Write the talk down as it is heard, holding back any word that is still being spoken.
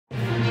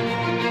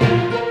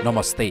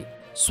नमस्ते,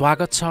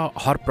 स्वागत छ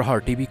हरप्रहर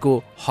टिभीको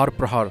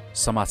हरप्रहर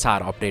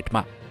समाचार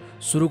अपडेटमा।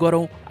 सुरु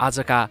गरौँ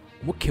आजका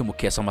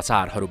मुख्य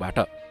समाचारहरूबाट।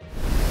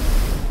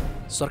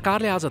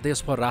 सरकारले आज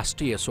देशभर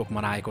राष्ट्रिय शोक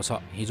मनाएको छ।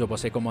 हिजो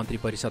बसेको मन्त्री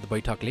परिषद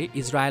बैठकले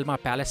इजरायलमा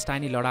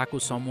प्यालेस्टाइनी लडाकु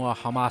समूह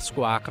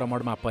हमासको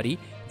आक्रमणमा परि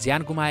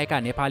ज्यान गुमाएका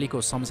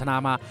नेपालीको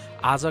सम्झनामा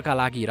आजका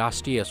लागि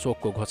राष्ट्रिय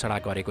शोकको घोषणा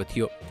गरेको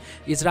थियो।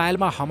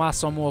 इजरायलमा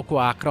हमास समूहको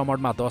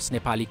आक्रमणमा 10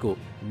 नेपालीको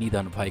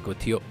निधन भएको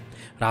थियो।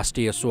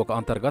 राष्ट्रिय शोक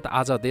अन्तर्गत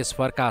आज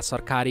देशभरका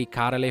सरकारी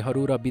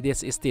कार्यालयहरू र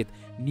विदेश स्थित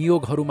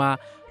नियोगहरूमा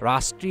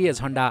राष्ट्रिय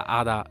झण्डा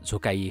आधा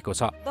झुकाइएको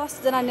छ।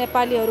 10 जना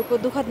नेपालीहरूको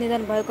दुःखद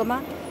निधन भएकोमा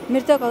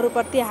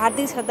मृतकहरूप्रति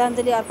हार्दिक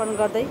श्रद्धाञ्जली अर्पण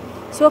गर्दै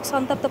शोक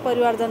सन्तप्त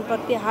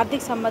परिवारजनप्रति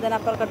हार्दिक सम्वेदना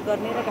प्रकट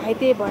गर्ने र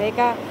घाइते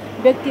भएका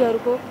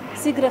व्यक्तिहरूको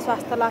शीघ्र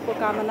स्वास्थ्य लाभको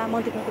कामना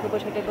मन्त्रीपरिषदको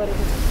बैठकले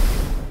गरेको छ।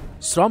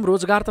 श्रम,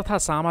 रोजगार तथा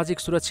सामाजिक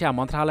सुरक्षा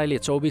मन्त्रालयले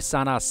 24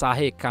 जना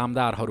सहायक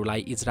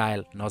कामदारहरूलाई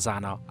इजरायल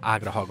नजान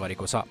आग्रह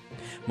गरेको छ।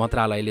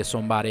 मन्त्रालयले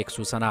सोमबार एक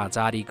सूचना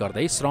जारी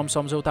गर्दै श्रम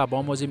सम्झौता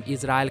बमोजिम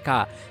इजरायलका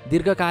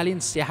दीर्घकालीन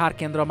स्याहार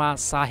केन्द्रमा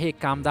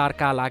सहायक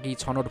कामदारका लागि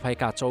छनौट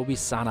भएका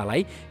 24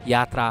 जनालाई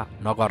यात्रा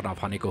नगर्न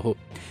भनेको हो।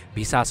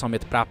 भिसा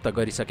समेत प्राप्त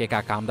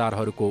गरिसकेका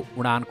कामदारहरूको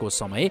उडानको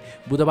समय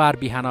बुधबार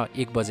बिहान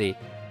 1 बजे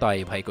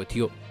तय भएको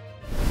थियो।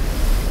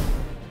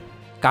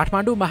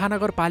 काठमाडौँ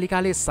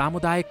महानगरपालिकाले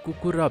सामुदायिक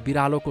कुकुर र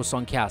बिरालोको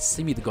सङ्ख्या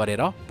सीमित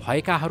गरेर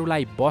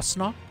भएकाहरूलाई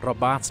बस्न र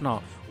बाँच्न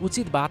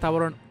उचित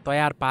वातावरण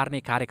तयार पार्ने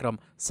कार्यक्रम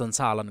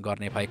सञ्चालन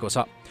गर्ने भएको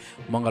छ।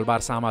 मङ्गलबार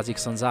सामाजिक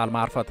सञ्जाल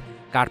मार्फत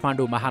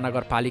काठमाडौँ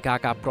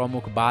महानगरपालिकाका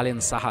प्रमुख बालेन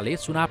शाहले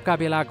चुनावका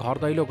बेला घर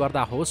दैलो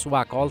गर्दा होस्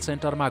वा कल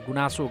सेन्टरमा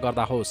गुनासो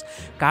गर्दा होस्,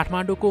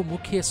 काठमाडौँको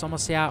मुख्य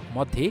समस्या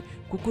मध्ये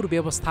कुकुर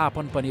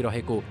व्यवस्थापन पनि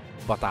रहेको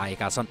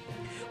बताएका छन्।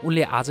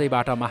 उनले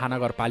आजैबाट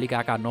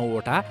महानगरपालिकाका 9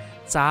 वटा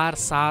 4,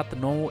 7,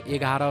 9,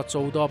 11,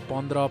 14,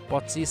 15,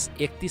 25,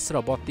 31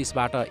 र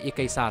 32बाट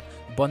एकैसाथ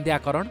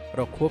बन्द्याकरण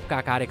र खोपका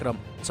कार्यक्रम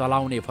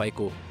चलाउने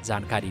भएको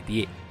जानकारी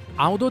दिए।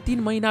 आउँदो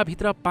 3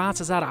 महिनाभित्र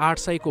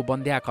 5800 को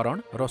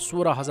बन्द्याकरण र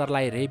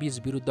 16000लाई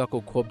रेबिज विरुद्धको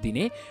खोप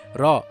दिने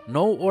र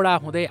 9 वडा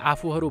हुँदै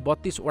आफूहरू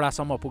 32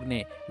 वडासम्म पुग्ने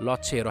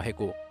लक्ष्य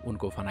रहेको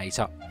उनको भनाइ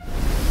छ।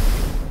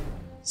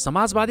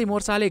 समाजवादी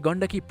मोर्चाले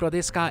गण्डकी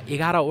प्रदेशका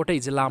 11 वटै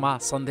जिल्लामा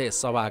सन्देश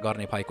सभा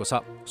गर्ने भएको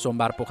छ।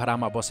 सोमबार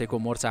पोखरामा बसेको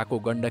मोर्चाको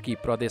गण्डकी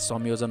प्रदेश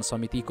संयोजन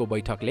समितिको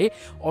बैठकले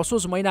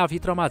असोज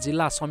महिनाभित्रमा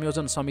जिल्ला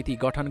संयोजन समिति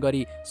गठन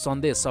गरी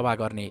सन्देश सभा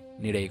गर्ने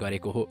निर्णय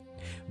गरेको हो।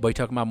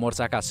 बैठकमा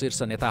मोर्चाका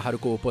शीर्ष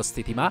नेताहरूको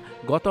उपस्थितिमा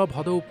गत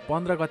भदौ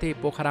 15 गते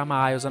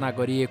पोखरामा आयोजना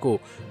गरिएको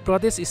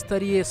प्रदेश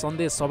स्तरीय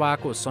सन्देश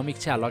सभाको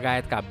समीक्षा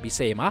लगायतका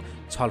विषयमा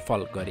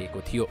छलफल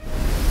गरिएको थियो।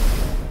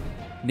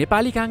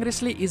 नेपाली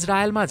काङ्ग्रेसले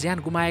इजरायलमा ज्यान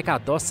गुमाएका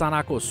 10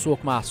 जनाको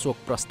शोकमा शोक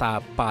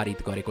प्रस्ताव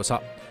पारित गरेको छ।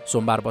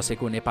 सोमबार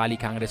बसेको नेपाली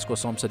काङ्ग्रेसको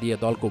संसदीय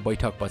दलको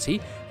बैठकपछि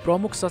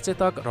प्रमुख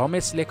सचेतक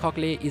रमेश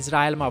लेखकले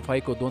इजरायलमा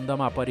भएको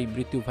द्वन्द्वमा परि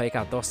मृत्यु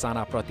भएका 10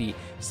 जनाप्रति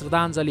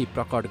श्रद्धाञ्जली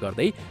प्रकट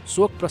गर्दै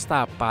शोक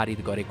प्रस्ताव पारित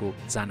गरेको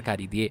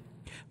जानकारी दिए।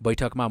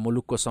 बैठकमा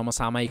मुलुकको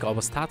समसामयिक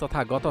अवस्था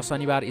तथा गत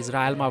शनिबार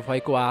इजरायलमा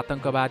भएको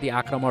आतंकवादी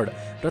आक्रमण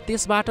र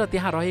त्यसबाट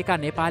त्यहाँ रहेका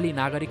नेपाली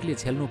नागरिकले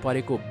झेल्नु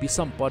परेको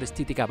विषम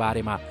परिस्थितिका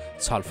बारेमा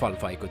छलफल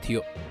भएको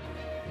थियो।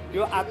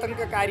 यो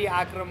आतंककारी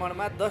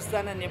आक्रमणमा 10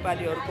 जना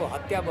नेपालीहरूको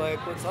हत्या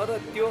भएको छ र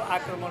त्यो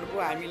आक्रमणको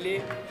हामीले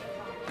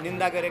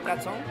निन्दा गरेका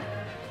छौँ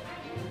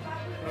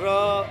र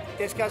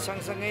त्यसका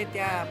सँगसँगै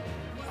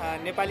त्यहाँ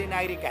नेपाली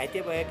नागरिक घाइते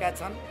भएका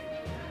छन्,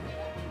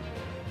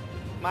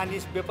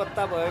 मानिस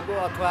बेपत्ता भएको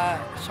अथवा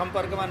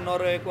सम्पर्कमा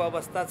नरहेको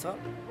अवस्था छ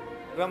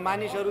र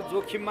मानिसहरू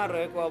जोखिममा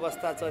रहेको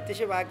अवस्था छ।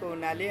 त्यसै भएको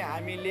हुनाले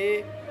हामीले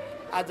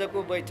आजको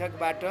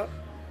बैठकबाट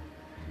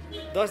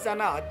 10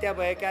 जना हत्या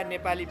भएका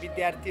नेपाली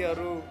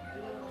विद्यार्थीहरूमा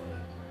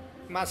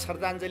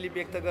श्रद्धाञ्जली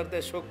व्यक्त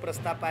गर्दै शोक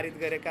प्रस्ताव पारित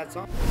गरेका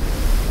छौँ।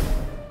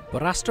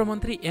 परराष्ट्र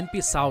मन्त्री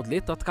एनपी साउदले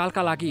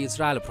तत्कालका लागि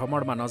इजरायल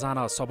भ्रमणमा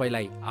नजान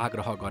सबैलाई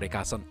आग्रह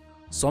गरेका छन्।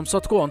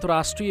 संसदको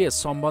अन्तर्राष्ट्रिय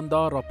सम्बन्ध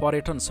र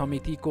पर्यटन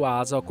समितिको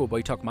आजको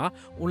बैठकमा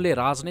उनले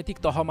राजनैतिक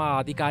तहमा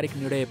आधिकारिक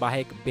निर्णय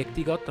बाहेक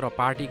व्यक्तिगत र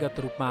पार्टीगत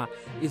रूपमा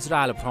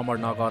इजरायल भ्रमण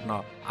नगर्न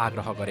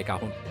आग्रह गरेका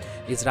हुन्।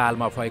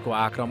 इजरायलमा भएको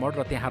आक्रमण र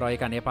त्यहाँ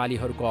रहेका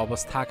नेपालीहरूको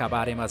अवस्थाका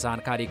बारेमा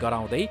जानकारी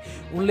गराउँदै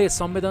उनले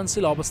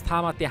संवेदनशील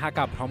अवस्थामा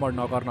त्यहाँका भ्रमण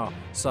नगर्न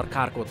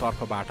सरकारको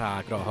तर्फबाट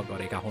आग्रह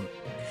गरेका हुन्।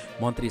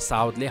 मन्त्री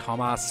साउदले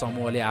हमास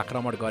समूहले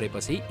आक्रमण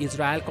गरेपछि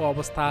इजरायलको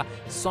अवस्था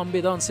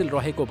संवेदनशील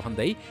रहेको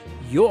भन्दै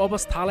यो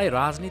अवस्थालाई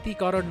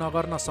राजनीतिकरण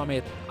नगर्न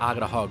समेत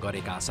आग्रह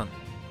गरेका छन्।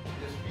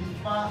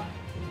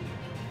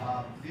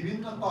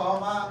 विभिन्न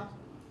तहमा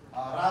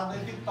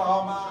राजनैतिक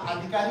तहमा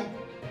आधिकारिक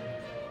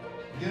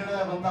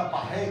निर्णयभन्दा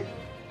बाहेक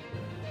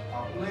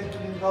कुनै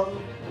पनि दल,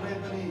 कुनै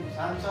पनि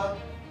सांसद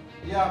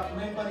या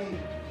कुनै पनि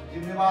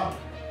जिम्मेवार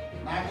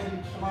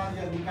नागरिक समाज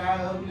या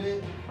निकायहरूले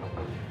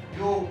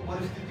यो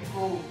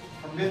परिस्थितिको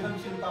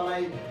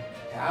संवेदनशीलतालाई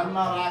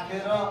ध्यानमा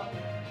राखेर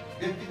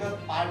व्यक्तिगत,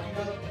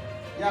 पार्टीगत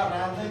या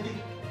राजनैतिक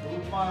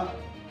रूपमा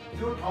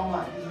त्यो ठाउँमा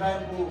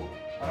इजरायलको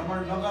भ्रमण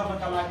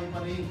नगर्नका लागि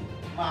पनि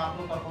म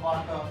आफ्नो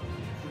तर्फबाट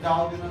सुझाव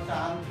दिन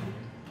चाहन्छु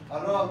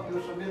र यो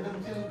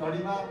संवेदनशील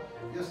घडीमा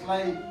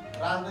यसलाई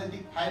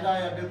राजनैतिक फाइदा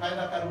या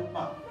बेफाइदाका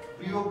रूपमा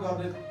प्रयोग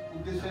गर्ने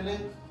उद्देश्यले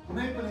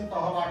कुनै पनि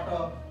तहबाट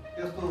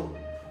यस्तो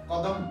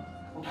कदम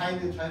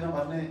उठाइने छैन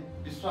भन्ने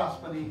विश्वास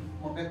पनि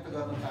म व्यक्त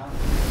गर्न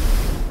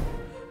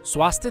चाहन्छु।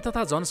 स्वास्थ्य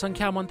तथा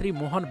जनसङ्ख्या मन्त्री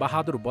मोहन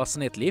बहादुर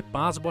बस्नेतले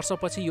 5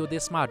 वर्षपछि यो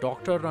देशमा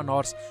डाक्टर र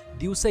नर्स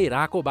दिउँसै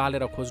राको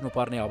बालेर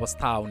खोज्नुपर्ने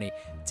अवस्था आउने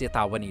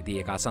चेतावनी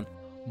दिएका छन्।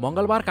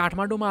 मङ्गलबार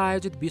काठमाडौँमा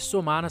आयोजित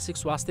विश्व मानसिक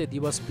स्वास्थ्य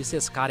दिवस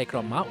विशेष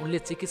कार्यक्रममा उनले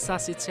चिकित्सा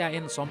शिक्षा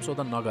ऐन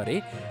संशोधन नगरे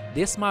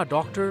देशमा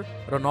डाक्टर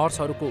र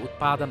नर्सहरूको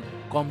उत्पादन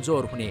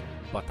कमजोर हुने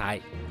बताए।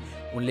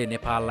 उनले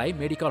नेपाललाई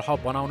मेडिकल हब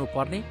बनाउनु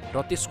पर्ने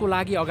र त्यसको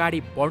लागि अगाडि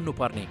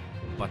बढ्नुपर्ने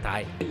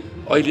बताए।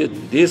 अहिले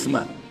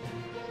देशमा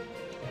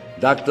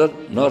डाक्टर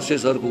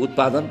नर्सेसहरूको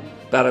उत्पादन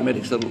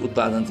प्यारामेडिक्सहरूको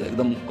उत्पादन चाहिँ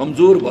एकदम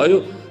कमजोर भयो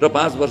र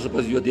 5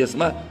 वर्षपछि यो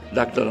देशमा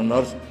डाक्टर र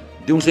नर्स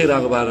दिउँसै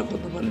राको बालेर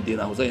खोज्नुपर्ने दिन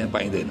आउँछ, यहाँ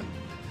पाइँदैन।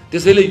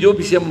 त्यसैले यो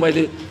विषयमा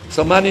मैले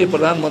सम्माननीय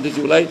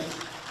प्रधानमन्त्रीज्यूलाई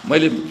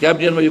मैले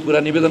क्याबिनेटमा यो कुरा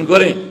निवेदन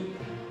गरेँ।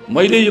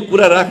 मैले यो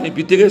कुरा राख्ने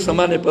बित्तिकै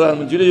सम्माननीय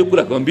प्रधानमन्त्रीले यो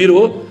कुरा गम्भीर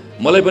हो,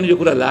 मलाई पनि यो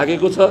कुरा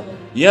लागेको छ,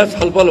 यहाँ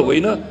छलफल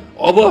होइन,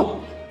 अब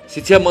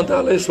शिक्षा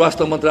मन्त्रालय,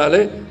 स्वास्थ्य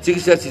मन्त्रालय,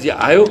 चिकित्सा शिक्षा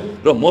आयो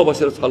र म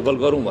बसेर छलफल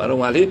गरौँ भनेर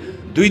उहाँले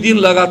 2 दिन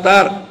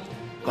लगातार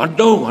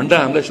घन्टौँ घन्टा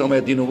हामीलाई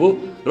समय दिनुभयो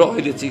र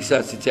अहिले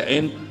चिकित्सा शिक्षा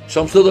ऐन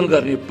संशोधन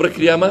गर्ने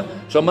प्रक्रियामा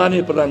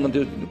सम्माननीय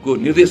प्रधानमन्त्रीको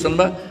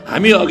निर्देशनमा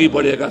हामी अघि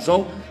बढेका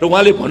छौँ र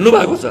उहाँले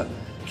भन्नुभएको छ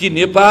कि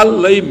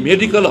नेपाललाई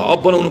मेडिकल हब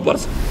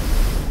बनाउनुपर्छ।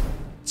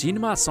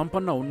 चीनमा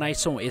सम्पन्न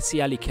 19औं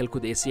एसियाली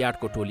खेलकुद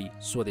एसियाडको टोली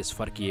स्वदेश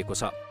फर्किएको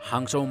छ।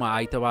 हाङचौमा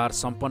आइतबार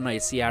सम्पन्न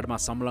एसियाडमा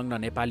संलग्न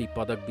नेपाली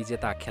पदक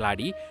विजेता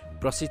खेलाडी,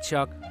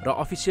 प्रशिक्षक र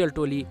अफिसियल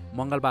टोली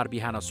मङ्गलबार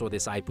बिहान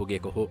स्वदेश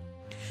आइपुगेको हो।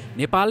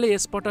 नेपालले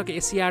यसपटक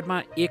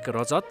एसियाडमा 1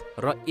 रजत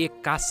र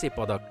 1 काँस्य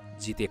पदक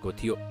जितेको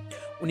थियो।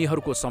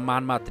 उनीहरूको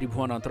सम्मानमा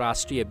त्रिभुवन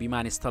अन्तर्राष्ट्रिय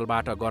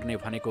विमानस्थलबाट गर्ने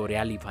भनेको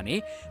र्याली भने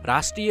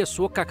राष्ट्रिय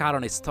शोकका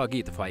कारण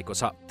स्थगित भएको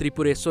छ।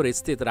 त्रिपुरेश्वर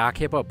स्थित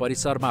राखेप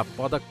परिसरमा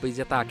पदक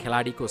विजेता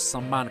खेलाडीको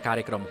सम्मान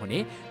कार्यक्रम हुने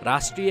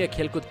राष्ट्रिय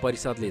खेलकुद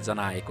परिषदले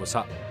जनाएको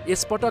छ।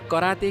 यसपटक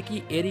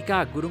करातेकी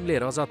एरिका गुरुङले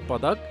रजत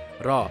पदक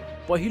र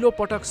पहिलो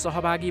पटक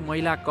सहभागी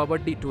महिला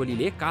कबड्डी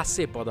टोलीले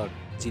काँस्य पदक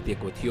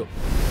जितेको थियो।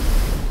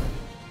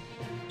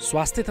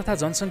 स्वास्थ्य तथा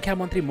जनसङ्ख्या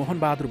मन्त्री मोहन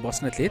बहादुर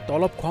बस्नेतले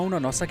तलब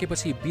खुवाउन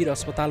नसकेपछि वीर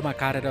अस्पतालमा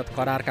कार्यरत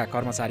करारका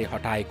कर्मचारी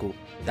हटाएको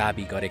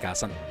दाबी गरेका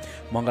छन्।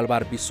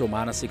 मङ्गलबार विश्व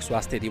मानसिक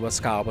स्वास्थ्य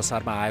दिवसका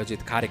अवसरमा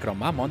आयोजित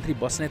कार्यक्रममा मन्त्री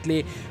बस्नेतले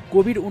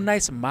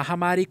कोभिड-19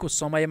 महामारीको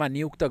समयमा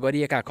नियुक्त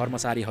गरिएका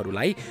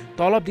कर्मचारीहरूलाई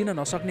तलब दिन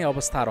नसक्ने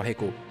अवस्था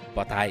रहेको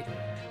बताए।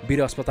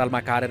 वीर अस्पतालमा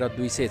कार्यरत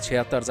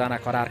 276 जना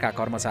करारका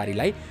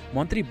कर्मचारीलाई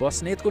मन्त्री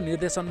बस्नेतको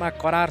निर्देशनमा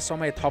करार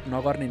समय थप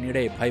नगर्ने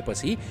निर्णय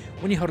भएपछि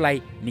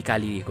उनीहरूलाई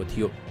निकालिएको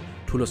थियो।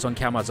 ठूलो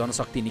संख्यामा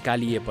जनशक्ति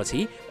निकालिएपछि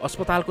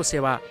अस्पतालको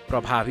सेवा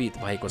प्रभावित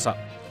भएको छ।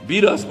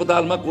 वीर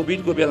अस्पतालमा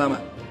कोभिडको बेलामा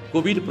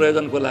कोभिड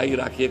प्रयोजनको लागि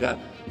राखिएका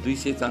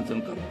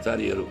 200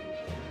 कर्मचारीहरू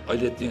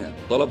अहिले त्यहाँ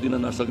तलब दिन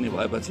नसक्ने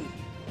भएपछि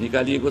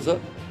निकालिएको छ।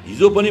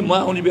 हिजो पनि म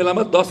आउने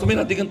बेलामा 10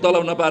 महिनादेखि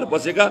तलब नपाएर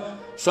बसेका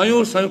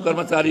सयौं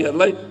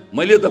कर्मचारीहरूलाई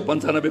मैले त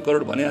 95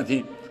 करोड भनेको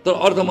थिएँ, तर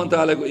अर्थ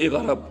मन्त्रालयको 1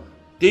 अरब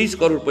 23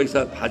 करोड पैसा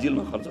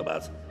फाजिलमा खर्च भएको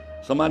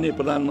छ। सामान्य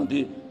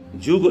प्रधानमन्त्री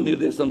ज्यूको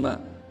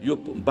निर्देशनमा यो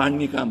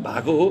बाँड्ने काम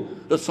भएको हो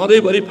र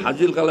सधैँभरि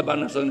फाजिलकालाई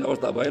बाँड्न सक्ने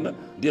अवस्था भएन।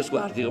 देशको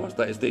आर्थिक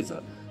अवस्था यस्तै छ।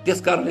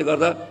 त्यसकारणले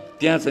गर्दा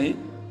त्यहाँ चाहिँ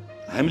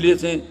हामीले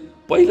चाहिँ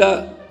पहिला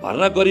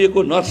भर्ना गरिएको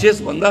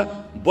नर्सेसभन्दा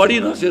बढी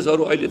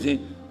नर्सेसहरू अहिले चाहिँ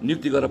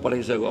नियुक्ति गरेर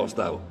पठाइसकेको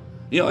अवस्था हो।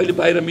 यहाँ अहिले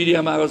बाहिर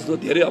मिडियामा आएको जस्तो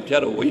धेरै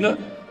अप्ठ्यारो होइन,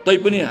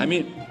 तैपनि हामी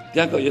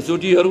त्यहाँका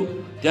एसओटीहरू,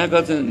 त्यहाँका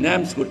चाहिँ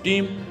न्याम्सको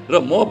टिम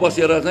र म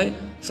बसेर चाहिँ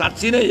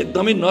साँच्चै नै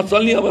एकदमै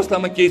नचल्ने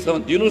अवस्थामा केही छ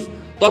भने दिनुहोस्,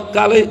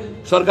 तत्कालै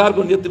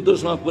सरकारको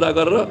नेतृत्वसँग कुरा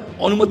गरेर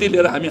अनुमति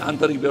लिएर हामी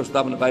आन्तरिक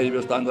व्यवस्थापन बाहिरी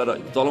व्यवस्थापन गरेर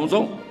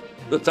चलाउँछौँ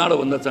र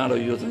चाँडोभन्दा चाँडो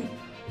यो चाहिँ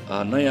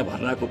नयाँ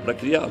भर्नाको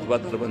प्रक्रिया अथवा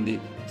दरबन्दी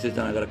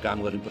सिर्जना गरेर काम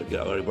गर्ने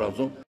प्रक्रिया अगाडि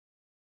बढाउँछौँ।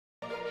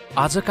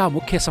 आजका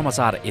मुख्य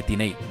समाचार यति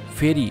नै।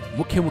 फेरि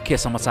मुख्य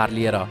समाचार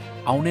लिएर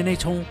आउने नै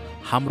छौँ।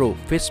 हाम्रो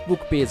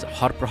फेसबुक पेज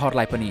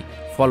हरप्रहरलाई पनि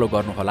फलो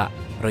गर्नुहोला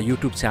र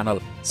युट्युब च्यानल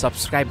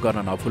सब्स्क्राइब गर्न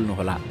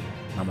नभुल्नुहोला।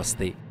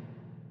 नमस्ते।